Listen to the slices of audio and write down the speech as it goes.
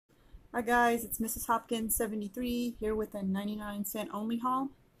Hi guys, it's Mrs. Hopkins 73 here with a 99-cent only haul.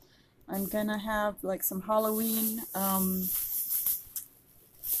 I'm gonna have like some Halloween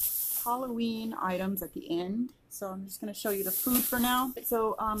items at the end. So I'm just gonna show you the food for now.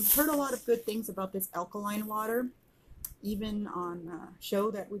 So heard a lot of good things about this alkaline water. Even on a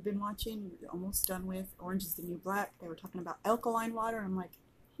show that we've been watching, we're almost done with Orange is the New Black. They were talking about alkaline water. I'm like,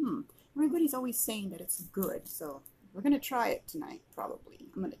 everybody's always saying that it's good. So we're gonna try it tonight, probably.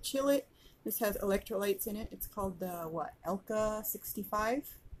 I'm gonna chill it. This has electrolytes in it. It's called the Elka 65.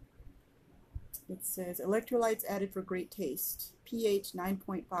 It says electrolytes added for great taste. pH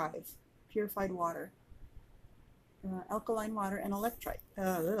 9.5. Purified water. Alkaline water and electrolyte.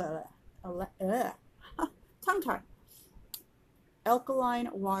 Tongue tie. Alkaline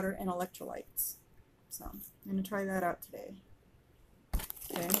water and electrolytes. So I'm gonna try that out today.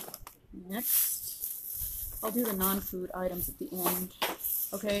 Okay. Next, I'll do the non-food items at the end.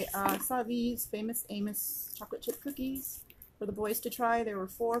 Okay, I saw these Famous Amos chocolate chip cookies for the boys to try. There were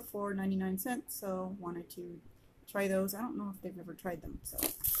four for 99¢, so wanted to try those. I don't know if they've ever tried them, so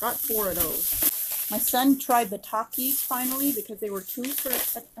got four of those. My son tried the Takis finally because they were two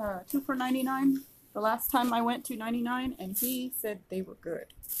for 99 the last time I went to 99, and he said they were good.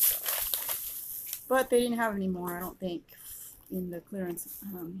 But they didn't have any more, I don't think, in the clearance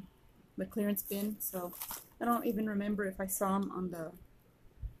bin, so I don't even remember if I saw them on the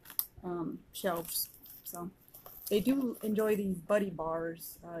shelves. So they do enjoy these buddy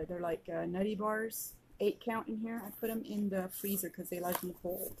bars. They're like nutty bars, 8 count in here. I put them in the freezer because they like them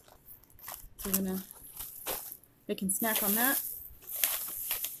cold. So they can snack on that.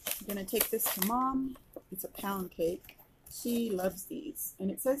 I'm gonna take this to Mom. It's a pound cake. She loves these, and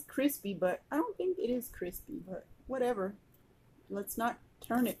it says crispy, but I don't think it is crispy, but whatever. Let's not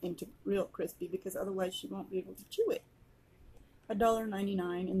turn it into real crispy because otherwise she won't be able to chew it.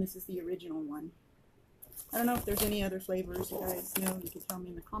 $1.99, and this is the original one. I don't know if there's any other flavors you guys know. You can tell me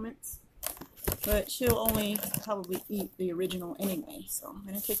in the comments. But she'll only probably eat the original anyway, so I'm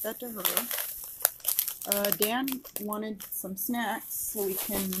going to take that to her. Dan wanted some snacks so we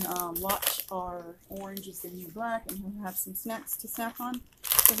can watch our Orange is the New Black, and he'll have some snacks to snack on.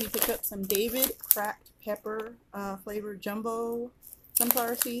 So he picked up some David cracked pepper flavored jumbo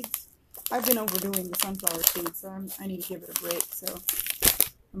sunflower seeds. I've been overdoing the sunflower seeds, so I need to give it a break. So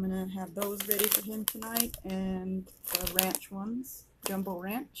I'm going to have those ready for him tonight, and the ranch ones, Jumbo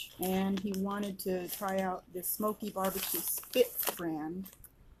Ranch. And he wanted to try out this Smoky Barbecue Spitz brand.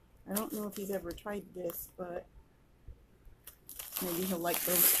 I don't know if he's ever tried this, but maybe he'll like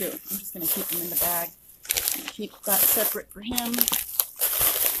those too. I'm just going to keep them in the bag. Keep that separate for him.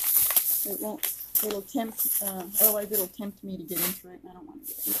 It'll tempt, otherwise it'll tempt me to get into it, and I don't want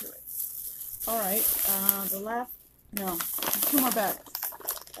to get into it. Alright, two more bags.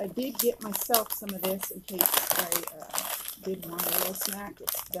 I did get myself some of this in case I did want a little snack.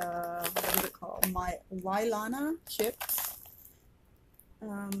 It's the, what is it called? My Wailana chips.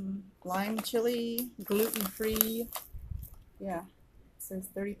 Lime chili, gluten-free. Yeah, it says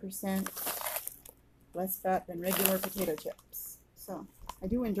 30% less fat than regular potato chips. So, I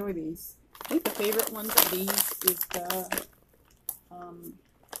do enjoy these. I think the favorite ones of these is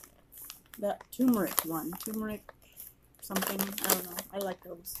the turmeric one. Turmeric something, I don't know. I like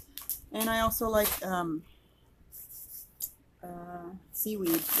those. And I also like seaweed,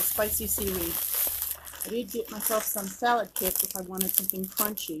 the spicy seaweed. I did get myself some salad kits if I wanted something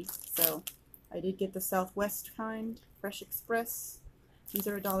crunchy. So I did get the Southwest kind, Fresh Express. These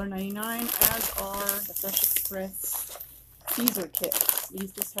are $1.99, as are the Fresh Express Caesar kits.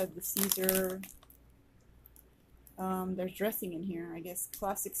 These just have the Caesar, there's dressing in here, I guess,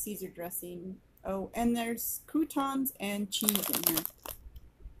 classic Caesar dressing. Oh, and there's croutons and cheese in here,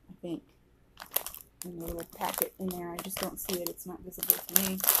 I think, in the little packet in there. I just don't see it. It's not visible to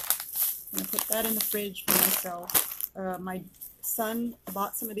me. I'm going to put that in the fridge for myself. My son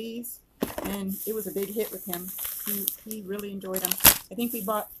bought some of these, and it was a big hit with him. He really enjoyed them. I think he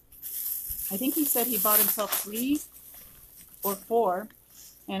said he bought himself 3 or 4,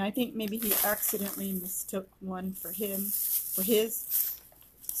 and I think maybe he accidentally mistook one for his,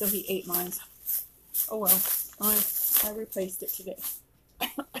 so he ate mine. Oh well, I replaced it today.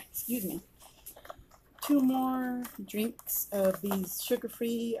 Excuse me. 2 more drinks of these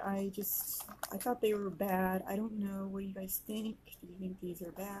sugar-free. I thought they were bad. I don't know. What do you guys think? Do you think these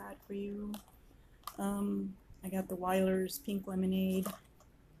are bad for you? I got the Weiler's Pink Lemonade,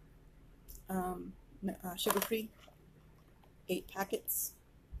 sugar-free, 8 packets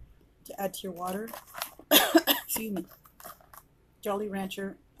to add to your water. Excuse me. Jolly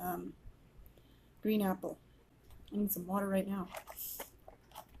Rancher green apple. I need some water right now.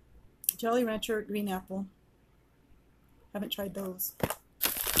 Jolly Rancher green apple. Haven't tried those.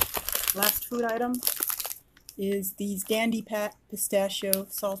 Last food item is these Dandy Pat pistachio,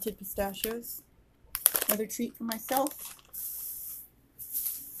 salted pistachios. Another treat for myself.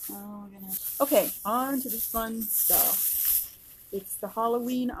 Okay, on to the fun stuff. It's the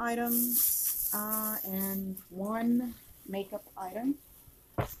Halloween items and one makeup item.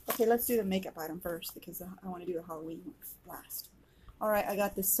 Okay, let's do the makeup item first because I want to do the Halloween last. Alright, I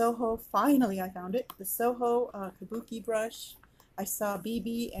got the Soho, finally I found it, the Soho Kabuki brush. I saw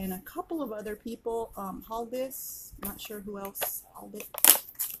BB and a couple of other people haul this. Not sure who else hauled it,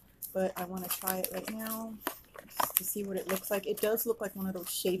 but I want to try it right now just to see what it looks like. It does look like one of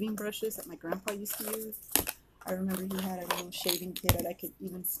those shaving brushes that my grandpa used to use. I remember he had a little shaving kit that I could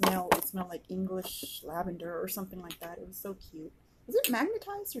even smell. It smelled like English lavender or something like that. It was so cute. Is it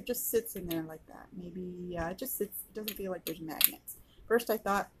magnetized or just sits in there like that? Maybe, yeah, it just sits. It doesn't feel like there's magnets. First I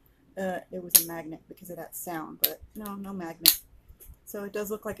thought it was a magnet because of that sound, but no, no magnet. So it does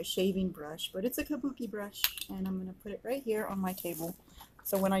look like a shaving brush, but it's a Kabuki brush, and I'm going to put it right here on my table.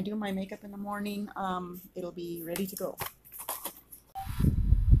 So when I do my makeup in the morning, it'll be ready to go.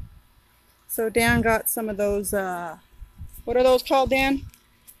 So Dan got some of those, what are those called, Dan?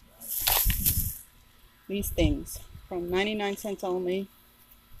 These things from 99 cents only.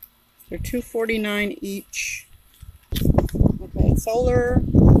 They're $2.49 each. Okay, solar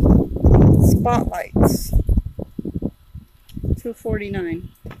spotlights. $2.49.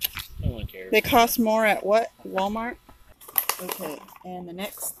 No one cares. They cost more at what? Walmart? Okay, and the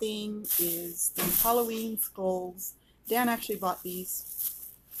next thing is the Halloween skulls. Dan actually bought these.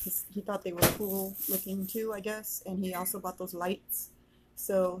 He thought they were cool looking too, I guess. And he also bought those lights.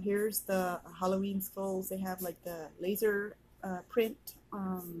 So here's the Halloween skulls. They have like the laser print.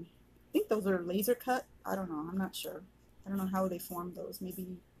 I think those are laser cut. I don't know. I'm not sure. I don't know how they formed those.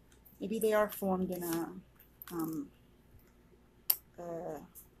 Maybe they are formed in a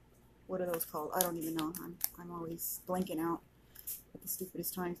what are those called? I don't even know. I'm always blanking out at the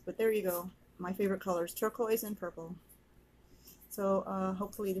stupidest times. But there you go. My favorite colors, turquoise and purple. So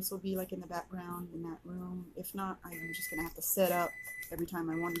hopefully this will be like in the background in that room. If not, I'm just going to have to set up every time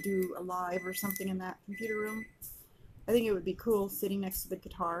I want to do a live or something in that computer room. I think it would be cool sitting next to the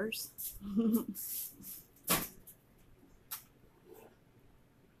guitars.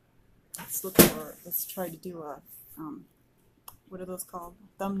 Let's try to do a, what are those called?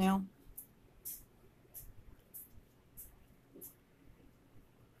 Thumbnail.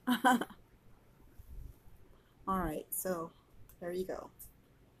 Alright, so there you go.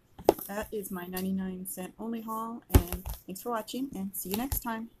 That is my 99-cent only haul, and thanks for watching, and see you next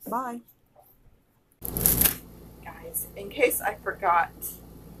time. Bye! Guys, in case I forgot,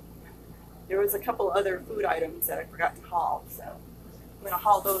 there was a couple other food items that I forgot to haul, so I'm going to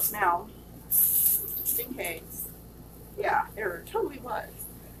haul those now, just in case. Yeah, there totally was.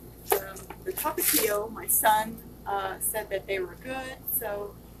 The Tapatio, my son said that they were good,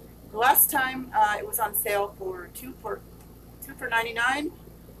 so the last time it was on sale for two for $2.99,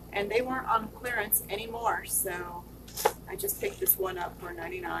 and they weren't on clearance anymore, so I just picked this one up for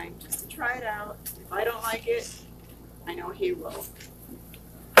 $99 just to try it out. If I don't like it, I know he will.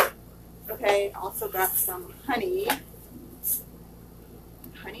 Okay, also got some honey.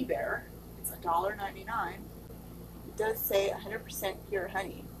 Honey Bear. It's $1.99. It does say 100% pure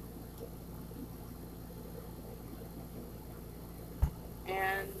honey.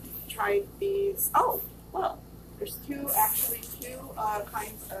 And tried these. Oh, well, there's actually two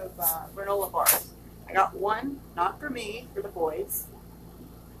kinds of granola bars. I got one, not for me, for the boys.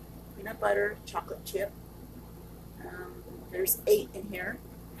 Peanut butter, chocolate chip. There's 8 in here.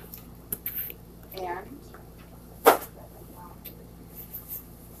 And I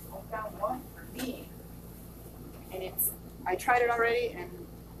found one for me. And I tried it already, and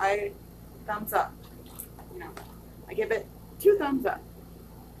thumbs up. You know, I give it 2 thumbs up.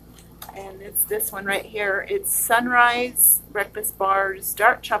 And it's this one right here. It's Sunrise Breakfast Bars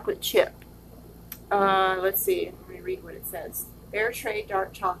Dark Chocolate Chip. Let's see. Let me read what it says. Fair Trade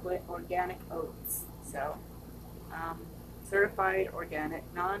Dark Chocolate Organic Oats. So, certified organic,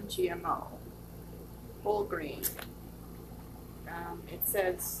 non-GMO, whole grain. It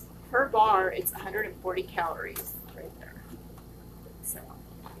says per bar it's 140 calories right there. So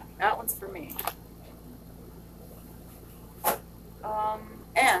that one's for me.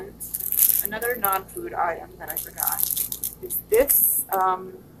 And another non-food item that I forgot is this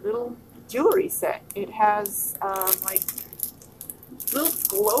little jewelry set. It has like little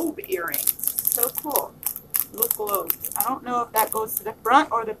globe earrings. So cool. Little globes. I don't know if that goes to the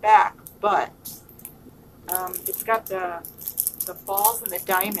front or the back, but it's got the the balls and the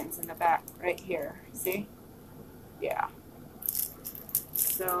diamonds in the back right here. See? Yeah.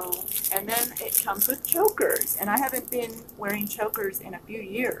 So, and then it comes with chokers, and I haven't been wearing chokers in a few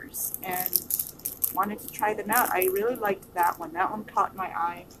years, and wanted to try them out. I really liked that one. That one caught my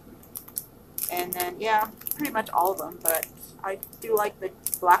eye. And then, yeah, pretty much all of them, but I do like the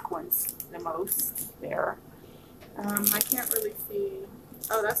black ones the most there. I can't really see.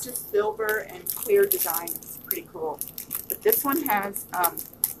 Oh, that's just silver and clear design. It's pretty cool. But this one has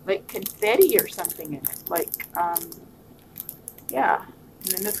like confetti or something in it. Like, yeah.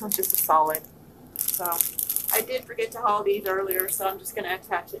 And then this one's just a solid. So I did forget to haul these earlier, so I'm just going to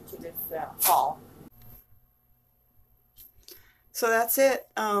attach it to this haul. So that's it.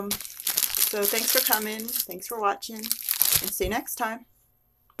 So thanks for coming. Thanks for watching. And see you next time.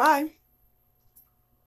 Bye.